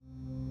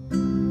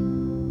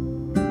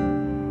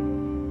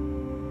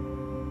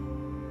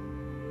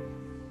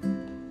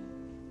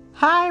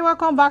Hi,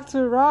 welcome back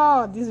to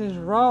Raw. This is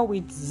Raw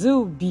with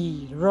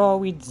Zubi. Raw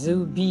with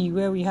Zubi,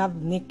 where we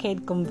have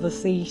naked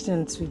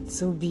conversations with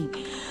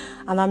Zubi.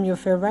 And I'm your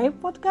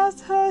favorite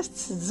podcast host,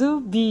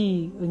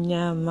 Zubi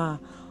Unyama.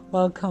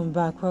 Welcome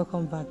back.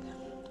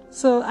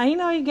 So I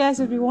know you guys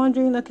will be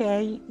wondering,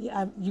 okay,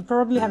 you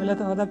probably have a lot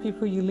of other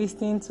people you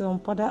listening to on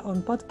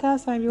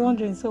podcasts, and you're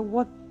wondering, so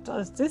what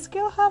does this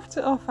girl have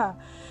to offer?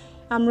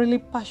 I'm really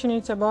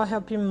passionate about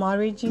helping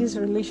marriages,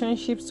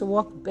 relationships to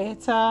work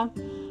better,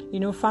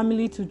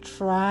 family to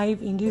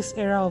thrive in this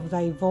era of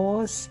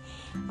divorce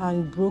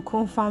and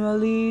broken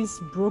families,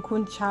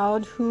 broken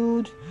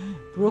childhood,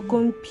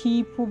 broken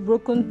people,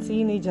 broken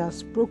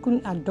teenagers, broken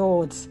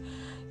adults.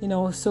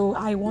 So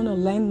I want to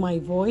lend my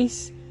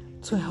voice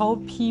to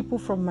help people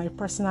from my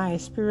personal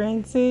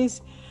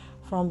experiences,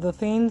 from the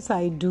things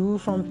I do,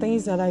 from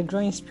things that I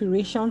draw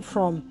inspiration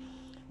from.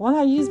 When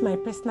I use my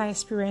personal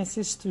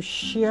experiences to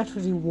share to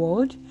the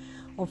world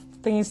of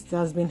things that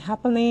has been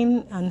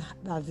happening and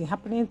that has been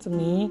happening to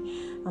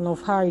me, and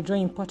of how I draw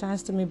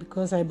importance to me,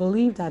 because I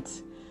believe that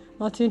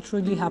nothing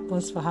truly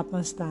happens for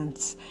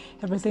happenstance.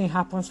 Everything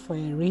happens for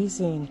a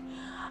reason.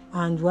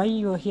 And why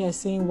you're here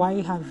saying,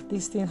 why have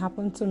this thing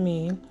happened to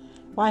me?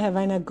 Why have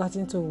I not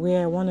gotten to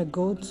where I want to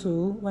go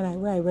to, when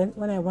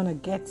I want to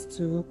get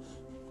to?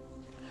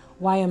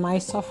 Why am I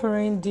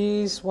suffering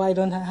this? Why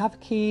don't I have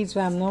kids?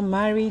 Why I'm not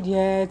married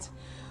yet?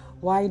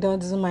 Why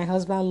doesn't my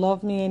husband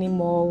love me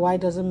anymore? Why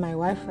doesn't my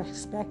wife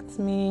respect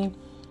me?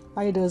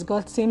 Why does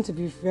God seem to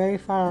be very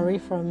far away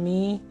from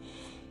me?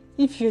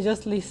 If you're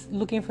just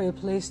looking for a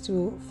place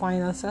to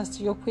find answers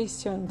to your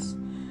questions,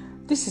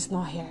 this is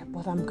not here,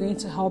 but I'm going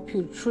to help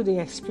you through the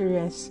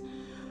experience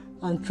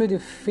and through the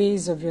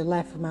phase of your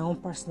life with my own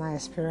personal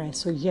experience.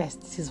 So yes,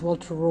 this is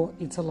what Raw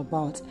is all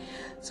about.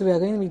 So we are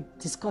going to be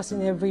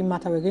discussing every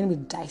matter. We're going to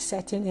be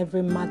dissecting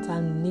every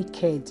matter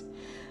naked.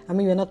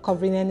 We're not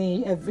covering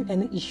any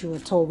issue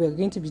at all. We're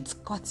going to be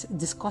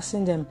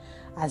discussing them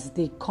as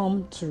they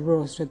come to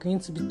us. We're going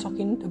to be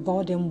talking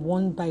about them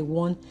one by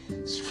one,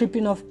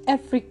 stripping off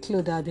every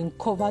clue that has been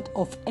covered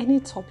of any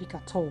topic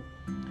at all.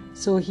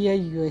 So here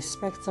you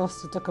expect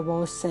us to talk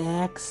about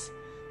sex,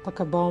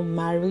 talk about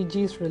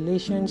marriages,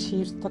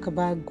 relationships, talk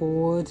about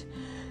God,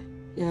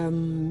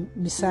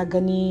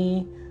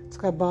 misogyny,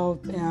 talk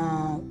about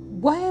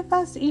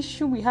whatever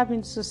issue we have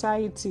in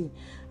society.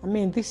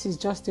 This is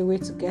just a way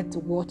to get the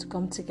world to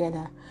come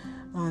together.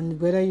 And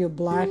whether you're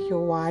black,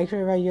 you're white,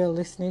 wherever you're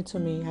listening to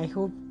me, I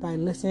hope by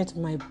listening to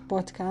my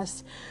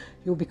podcast,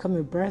 you'll become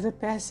a better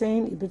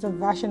person, a better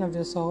version of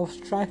yourself,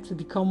 strive to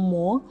become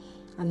more,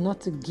 and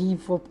not to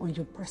give up on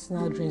your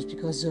personal dreams,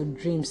 because your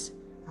dreams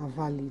are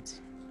valid.